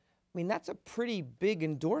families. I mean, that's a pretty big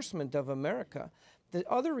endorsement of America. The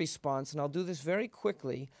other response, and I'll do this very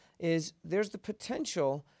quickly, is there's the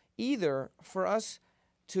potential either for us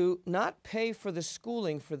to not pay for the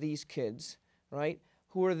schooling for these kids, right,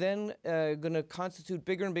 who are then going to constitute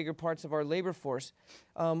bigger and bigger parts of our labor force,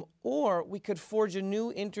 or we could forge a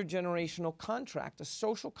new intergenerational contract, a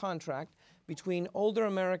social contract between older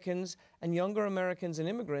Americans and younger Americans and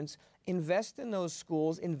immigrants, invest in those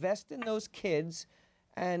schools, invest in those kids,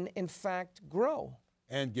 and in fact grow.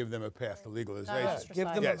 And give them a path to legalization. Give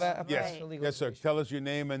them a path to legalization. Yes, sir. Tell us your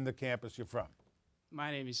name and the campus you're from.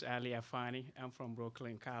 My name is Ali Afani. I'm from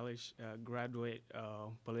Brooklyn College, graduate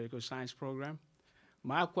political science program.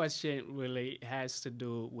 My question really has to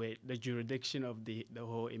do with the jurisdiction of the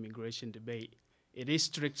whole immigration debate. It is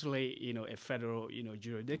strictly, a federal,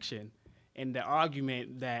 jurisdiction, and the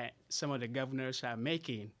argument that some of the governors are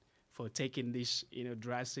making for taking this,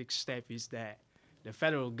 drastic step is that the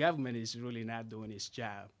federal government is really not doing its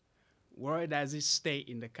job. Where does it state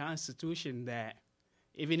in the Constitution that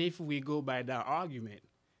even if we go by that argument,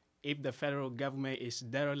 if the federal government is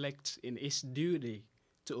derelict in its duty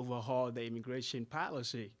to overhaul the immigration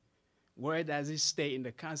policy, where does it state in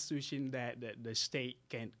the Constitution that the state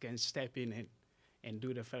can step in and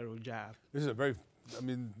do the federal job? This is a very,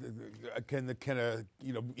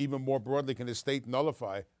 even more broadly, can the state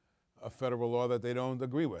nullify a federal law that they don't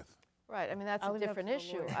agree with? Right. I mean, that's a different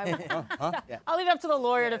issue. I'll leave it up to the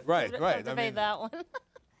lawyer to debate that one.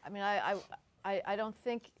 I mean, I don't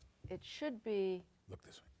think it should be Look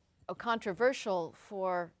this way. Controversial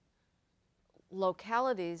for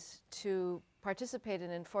localities to participate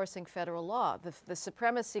in enforcing federal law. The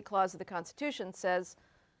Supremacy Clause of the Constitution says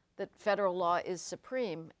that federal law is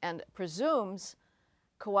supreme and presumes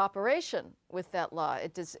cooperation with that law.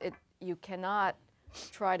 You cannot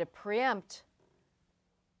try to preempt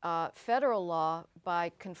federal law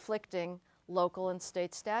by conflicting local and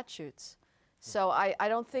state statutes. So I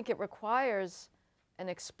don't think it requires an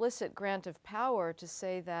explicit grant of power to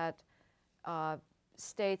say that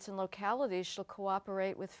states and localities shall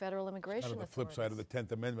cooperate with federal immigration authorities. Kind of the flip side of the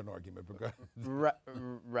 10th Amendment argument.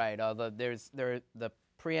 Right, although the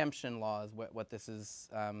preemption laws, what this is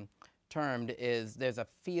termed is there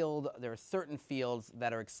are certain fields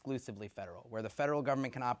that are exclusively federal, where the federal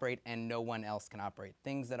government can operate and no one else can operate,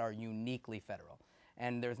 things that are uniquely federal.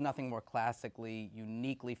 And there's nothing more classically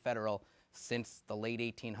uniquely federal since the late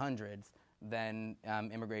 1800s than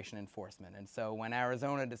immigration enforcement. And so when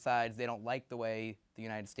Arizona decides they don't like the way the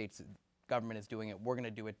United States government is doing it, we're going to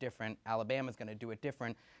do it different, Alabama's going to do it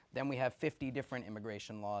different, then we have 50 different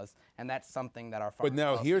immigration laws, and that's something that our foreign But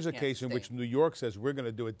now policy here's a can't case in which sustain. New York says we're going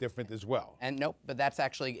to do it different as well. And nope, but that's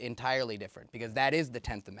actually entirely different because that is the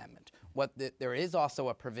 10th Amendment. There is also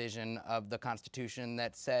a provision of the Constitution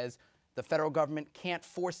that says the federal government can't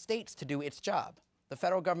force states to do its job. The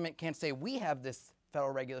federal government can't say, we have this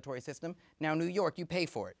federal regulatory system. Now, New York, you pay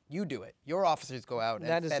for it. You do it. Your officers go out and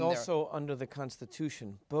that is spend also under the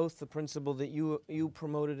Constitution. Both the principle that you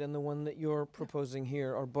promoted and the one that you're proposing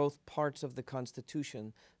here are both parts of the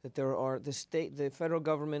Constitution. That there are the federal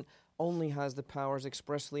government only has the powers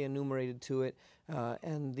expressly enumerated to it,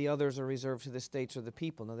 and the others are reserved to the states or the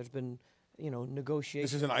people. Now, there's been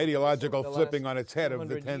negotiations. This is an ideological over the flipping last on its head of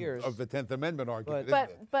the 200 10th Amendment argument.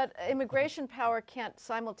 But immigration power can't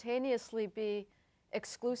simultaneously be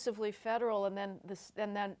exclusively federal,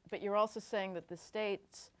 but you're also saying that the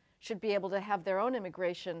states should be able to have their own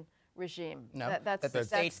immigration regime. No, that's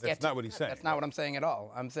not what he's saying. That's not what I'm saying at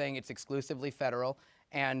all. I'm saying it's exclusively federal,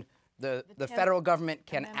 and the federal government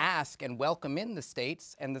can ask and welcome in the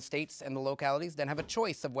states and the localities, then have a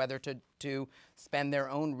choice of whether to spend their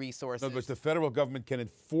own resources. No, but the federal government can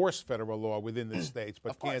enforce federal law within the states,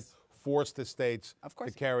 but can't force the states Of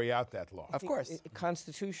course. to carry out that law. Of course.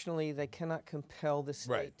 Constitutionally, they cannot compel the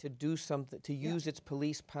state Right. to do something, to use its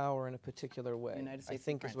police power in a particular way. United I States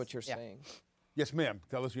think is Supreme. what you're Yeah. saying. Yes, ma'am.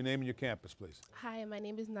 Tell us your name and your campus, please. Hi, my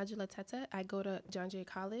name is Najla Teta. I go to John Jay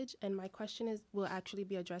College, and my question will actually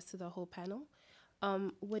be addressed to the whole panel.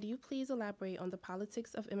 Would you please elaborate on the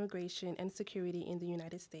politics of immigration and security in the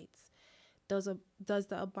United States? Does the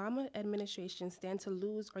Obama administration stand to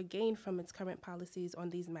lose or gain from its current policies on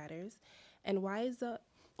these matters? And why is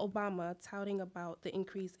Obama touting about the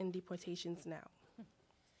increase in deportations now?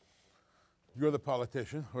 You're the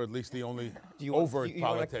politician, or at least the only You overt wanna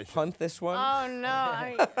politician. punt this one? Oh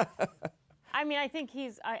no! I mean, I think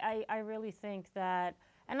I really think that,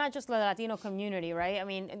 and not just the Latino community, right? I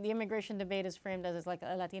mean, the immigration debate is framed as like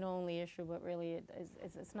a Latino-only issue, but really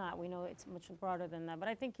it's not. We know it's much broader than that. But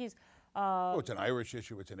I think he's. Oh, it's an Irish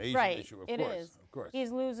issue. It's an Asian Right, issue. Of it course. is. Of course.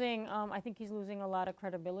 He's losing. I think he's losing a lot of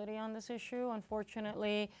credibility on this issue,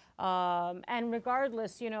 unfortunately. And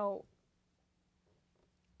regardless,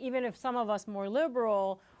 even if some of us more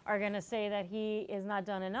liberal are going to say that he is not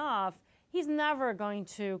done enough, he's never going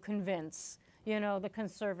to convince, the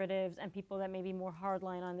conservatives and people that may be more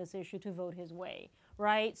hardline on this issue to vote his way,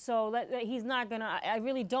 right? So he's not going to, I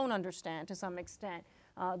really don't understand to some extent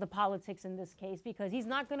the politics in this case, because he's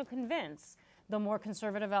not going to convince the more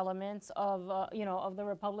conservative elements of, of the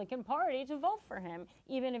Republican Party to vote for him,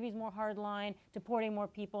 even if he's more hardline, deporting more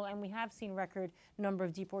people. And we have seen record number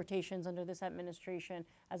of deportations under this administration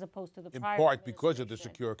as opposed to the In prior part because of the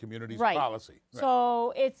administration. Secure Communities Right. policy. Right.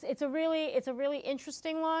 So it's a really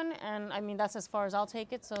interesting one, and I mean that's as far as I'll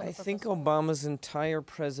take it. So I the think professor- Obama's entire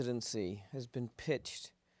presidency has been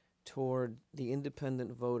pitched toward the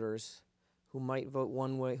independent voters who might vote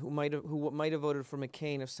one way, who might have voted for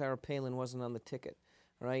McCain if Sarah Palin wasn't on the ticket,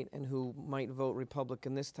 right? And who might vote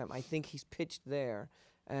Republican this time. I think he's pitched there,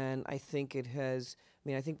 and I think it has. I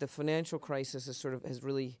mean, I think the financial crisis has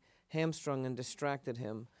really hamstrung and distracted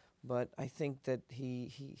him. But I think that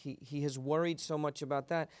he has worried so much about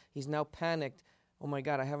that. He's now panicked. Oh my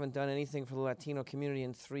God, I haven't done anything for the Latino community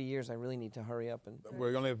in 3 years. I really need to hurry up and.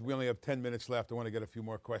 We only have 10 minutes left. I want to get a few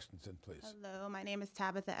more questions in, please. Hello, my name is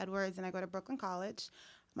Tabitha Edwards, and I go to Brooklyn College.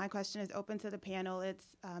 My question is open to the panel.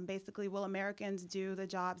 It's basically, will Americans do the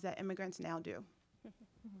jobs that immigrants now do?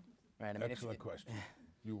 Right. I mean, Excellent question.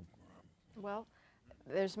 You. Well,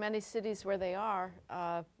 there's many cities where they are.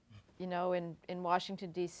 In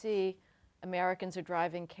Washington, D.C., Americans are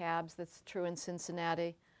driving cabs. That's true in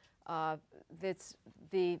Cincinnati. That's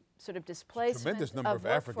the sort of displacement Tremendous number of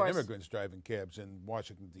African workforce. immigrants driving cabs in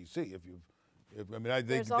Washington, D.C. There's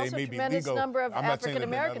they also may a be tremendous legal. number of I'm not saying that they're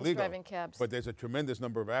not African-Americans legal, driving cabs. But there's a tremendous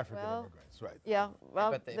number of African Well, immigrants, right? Yeah,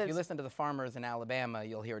 well, But if you listen to the farmers in Alabama,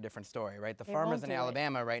 you'll hear a different story, right? The They farmers won't in do it.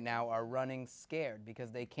 Alabama right now are running scared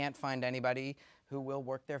because they can't find anybody who will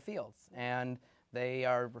work their fields. And they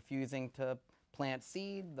are refusing to plant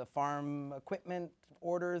seed. The farm equipment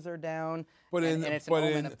orders are down. And it's an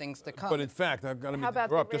omen of things to come. But in fact, I've got to How about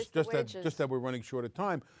the interrupt. raise the wages? Just that we're running short of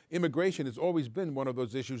time. Immigration has always been one of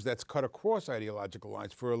those issues that's cut across ideological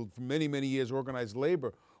lines. For many, many years, organized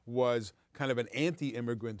labor was kind of an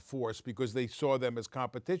anti-immigrant force because they saw them as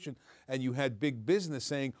competition. And you had big business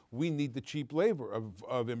saying, we need the cheap labor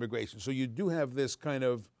of immigration. So you do have this kind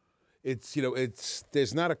of,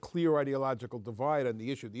 there's not a clear ideological divide on the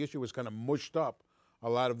issue. The issue is kind of mushed up a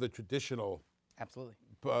lot of the traditional Absolutely.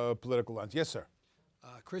 Political lines. Yes, sir.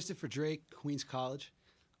 Christopher Drake, Queens College.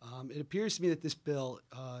 It appears to me that this bill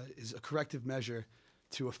is a corrective measure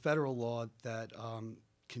to a federal law that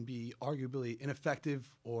can be arguably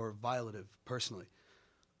ineffective or violative, personally,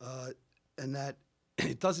 and that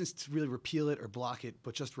it doesn't really repeal it or block it,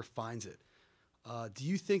 but just refines it. Do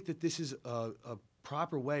you think that this is a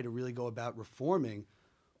proper way to really go about reforming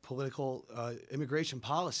political immigration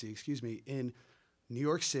policy, in New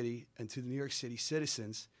York City and to the New York City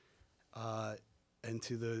citizens, and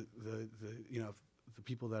to the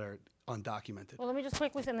people that are undocumented? Well, let me just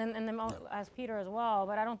quickly say, and then I'll ask Peter as well.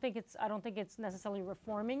 But I don't think it's necessarily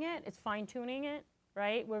reforming it. It's fine tuning it,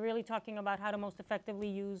 right? We're really talking about how to most effectively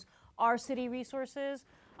use our city resources.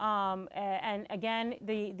 And again,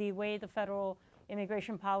 the way the federal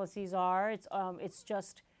immigration policies are, it's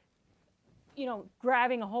just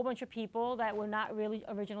grabbing a whole bunch of people that were not really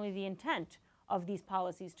originally the intent of these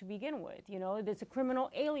policies to begin with. There's a criminal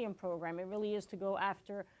alien program. It really is to go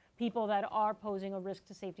after people that are posing a risk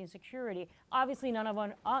to safety and security. Obviously, none of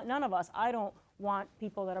us, I don't want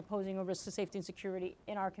people that are posing a risk to safety and security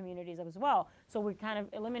in our communities as well. So we kind of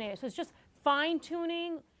eliminate it. So it's just fine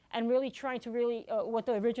tuning and really trying to what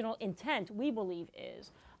the original intent we believe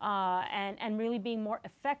is. and really being more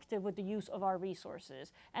effective with the use of our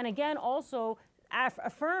resources. And again, also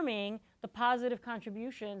affirming the positive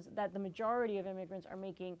contributions that the majority of immigrants are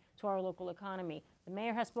making to our local economy. The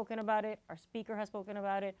mayor has spoken about it, our speaker has spoken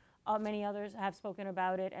about it, many others have spoken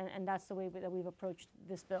about it, and that's the way that we've approached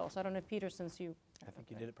this bill. So I don't know if Peter, since you... I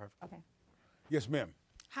think you did it perfect. Okay. Yes, ma'am.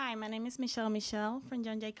 Hi, my name is Michelle from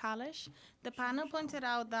John Jay College. The panel pointed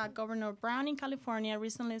out that Governor Brown in California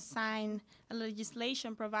recently signed a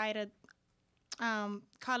legislation provided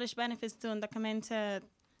college benefits to undocumented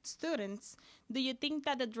students. Do you think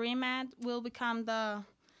that the DREAM Act will become the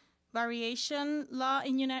variation law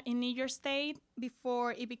in New York State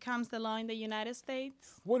before it becomes the law in the United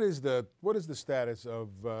States? What is the status of?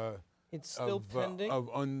 It's still pending.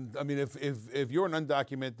 I mean, if you're an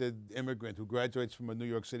undocumented immigrant who graduates from a New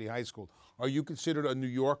York City high school, are you considered a New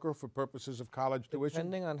Yorker for purposes of college tuition?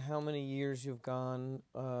 Depending on how many years you've gone,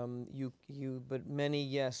 but many,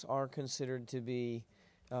 yes, are considered to be.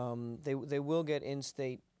 They will get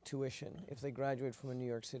in-state tuition if they graduate from a New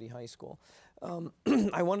York City high school.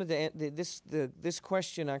 I wanted to this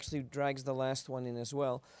question actually drags the last one in as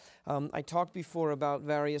well. I talked before about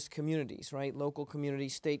various communities, right? Local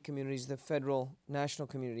communities, state communities, the federal, national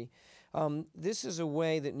community. This is a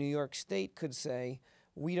way that New York State could say,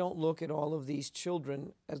 we don't look at all of these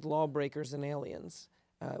children as lawbreakers and aliens.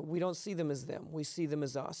 We don't see them as them. We see them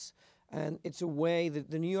as us. And it's a way that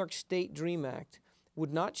the New York State DREAM Act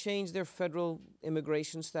would not change their federal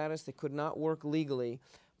immigration status. They could not work legally.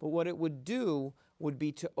 But what it would do would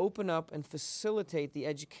be to open up and facilitate the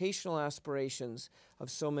educational aspirations of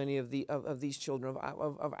so many of these children,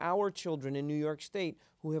 of our children in New York State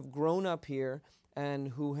who have grown up here and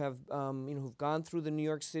who have who've gone through the New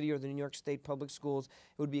York City or the New York State public schools.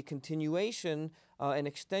 It would be a continuation, an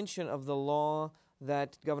extension of the law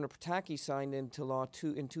that Governor Pataki signed into law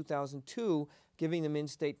in 2002, giving them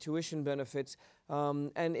in-state tuition benefits.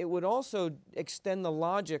 And it would also extend the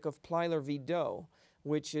logic of Plyler v. Doe,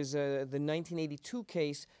 which is the 1982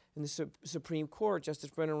 case in the Supreme Court. Justice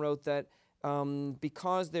Brennan wrote that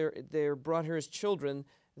because they're brought here as children,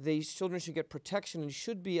 these children should get protection and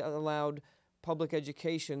should be allowed public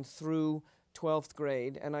education through 12th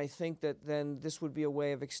grade. And I think that then this would be a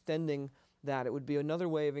way of extending that. It would be another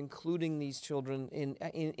way of including these children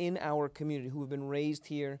in our community who have been raised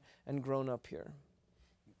here and grown up here.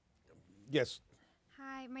 Yes.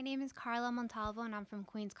 Hi, my name is Carla Montalvo, and I'm from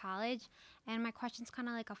Queens College. And my question's kind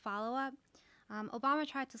of like a follow-up. Obama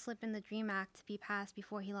tried to slip in the DREAM Act to be passed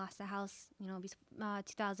before he lost the House,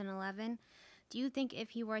 2011. Do you think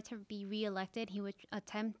if he were to be reelected, he would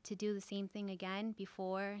attempt to do the same thing again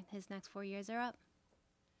before his next 4 years are up?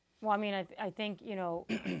 Well, I mean, I think,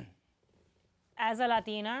 as a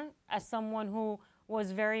Latina, as someone who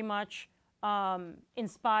was very much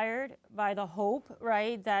inspired by the hope,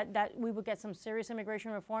 right, that we would get some serious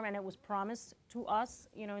immigration reform, and it was promised to us,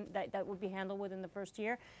 that would be handled within the first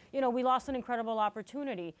year. We lost an incredible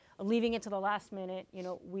opportunity, leaving it to the last minute.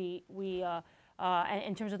 And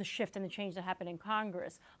in terms of the shift and the change that happened in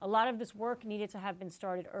Congress, a lot of this work needed to have been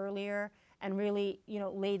started earlier and really,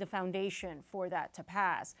 lay the foundation for that to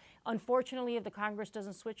pass. Unfortunately, if the Congress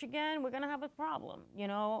doesn't switch again, we're going to have a problem.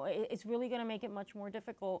 It's really going to make it much more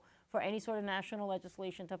difficult for any sort of national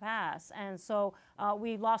legislation to pass. And so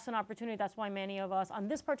we lost an opportunity. That's why many of us on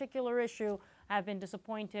this particular issue have been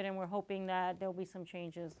disappointed, and we're hoping that there'll be some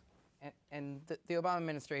changes. And the Obama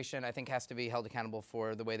administration, I think, has to be held accountable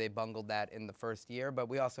for the way they bungled that in the first year. But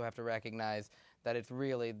we also have to recognize that it's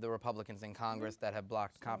really the Republicans in Congress that have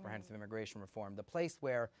blocked comprehensive immigration reform. The place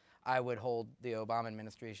where I would hold the Obama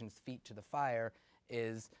administration's feet to the fire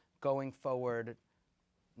is going forward,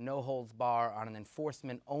 no holds bar on an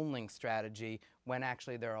enforcement-only strategy when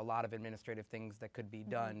actually there are a lot of administrative things that could be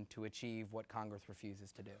done to achieve what Congress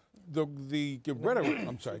refuses to do. The rhetoric,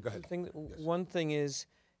 I'm sorry, go ahead. One thing is,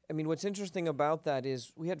 what's interesting about that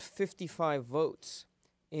is we had 55 votes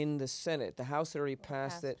in the Senate. The House had already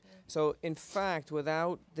passed it. So, in fact,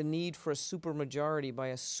 without the need for a supermajority by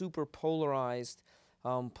a super polarized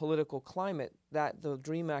political climate, that the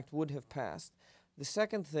DREAM Act would have passed. The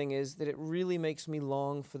second thing is that it really makes me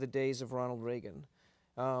long for the days of Ronald Reagan,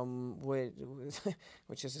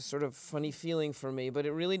 which is a sort of funny feeling for me, but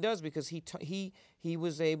it really does, because he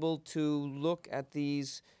was able to look at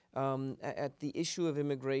these at the issue of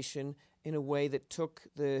immigration in a way that took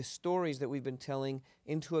the stories that we've been telling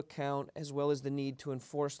into account, as well as the need to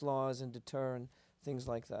enforce laws and deter and things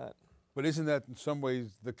like that. But isn't that in some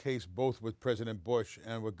ways the case both with President Bush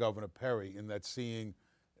and with Governor Perry, in that seeing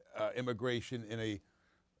immigration in a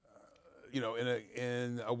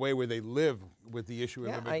in a way where they live with the issue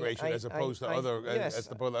of immigration, as opposed to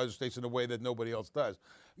other states in a way that nobody else does.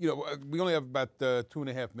 We only have about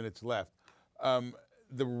 2.5 minutes left.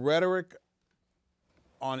 The rhetoric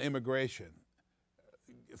on immigration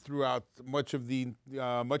throughout much of the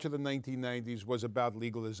 1990s was about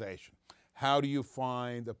legalization. How do you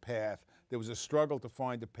find a path? There was a struggle to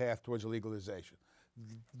find a path towards legalization.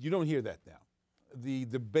 You don't hear that now. The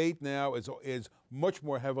debate now is much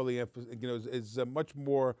more heavily has much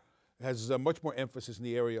more emphasis in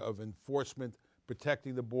the area of enforcement,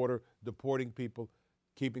 protecting the border, deporting people,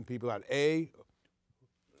 keeping people out. A,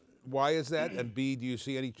 why is that? And B, do you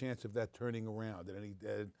see any chance of that turning around? And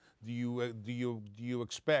do you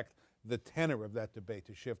expect the tenor of that debate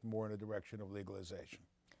to shift more in a direction of legalization?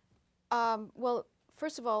 Well,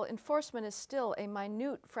 first of all, enforcement is still a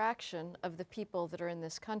minute fraction of the people that are in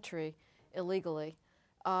this country illegally.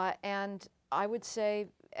 And I would say,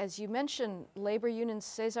 as you mentioned, labor union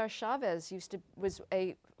Cesar Chavez was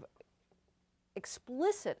a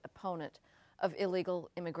explicit opponent of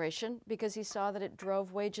illegal immigration because he saw that it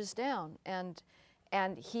drove wages down. And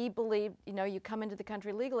he believed, you come into the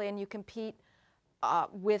country legally and you compete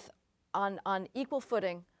on equal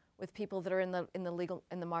footing with people that are in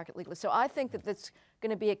the market legally. So I think that that's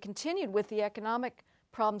going to be continued with the economic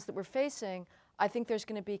problems that we're facing. I think there's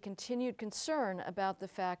going to be continued concern about the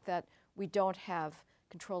fact that we don't have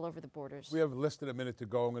control over the borders. We have less than a minute to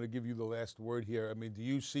go. I'm going to give you the last word here. I mean, do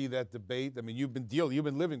you see that debate? I mean, you've been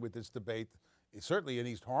living with this debate, certainly in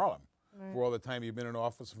East Harlem, for all the time you've been in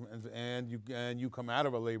office, and you come out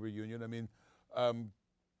of a labor union. I mean,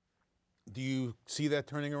 do you see that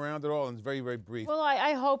turning around at all? And it's very, very brief. Well,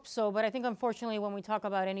 I hope so, but I think unfortunately when we talk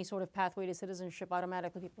about any sort of pathway to citizenship,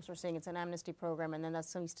 automatically people start saying it's an amnesty program, and then that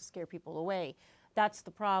seems to scare people away. That's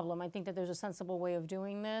the problem. I think that there's a sensible way of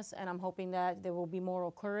doing this, and I'm hoping that there will be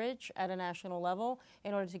moral courage at a national level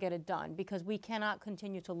in order to get it done, because we cannot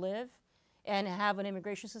continue to live and have an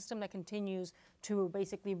immigration system that continues to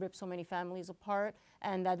basically rip so many families apart,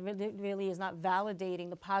 and that really is not validating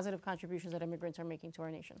the positive contributions that immigrants are making to our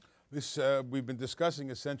nation. This, we've been discussing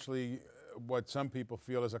essentially what some people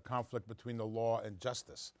feel is a conflict between the law and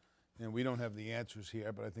justice. And we don't have the answers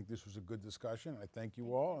here, but I think this was a good discussion. I thank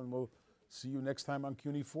you all, and we'll see you next time on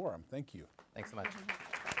CUNY Forum. Thank you. Thanks so much.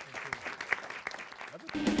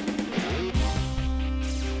 Thank you.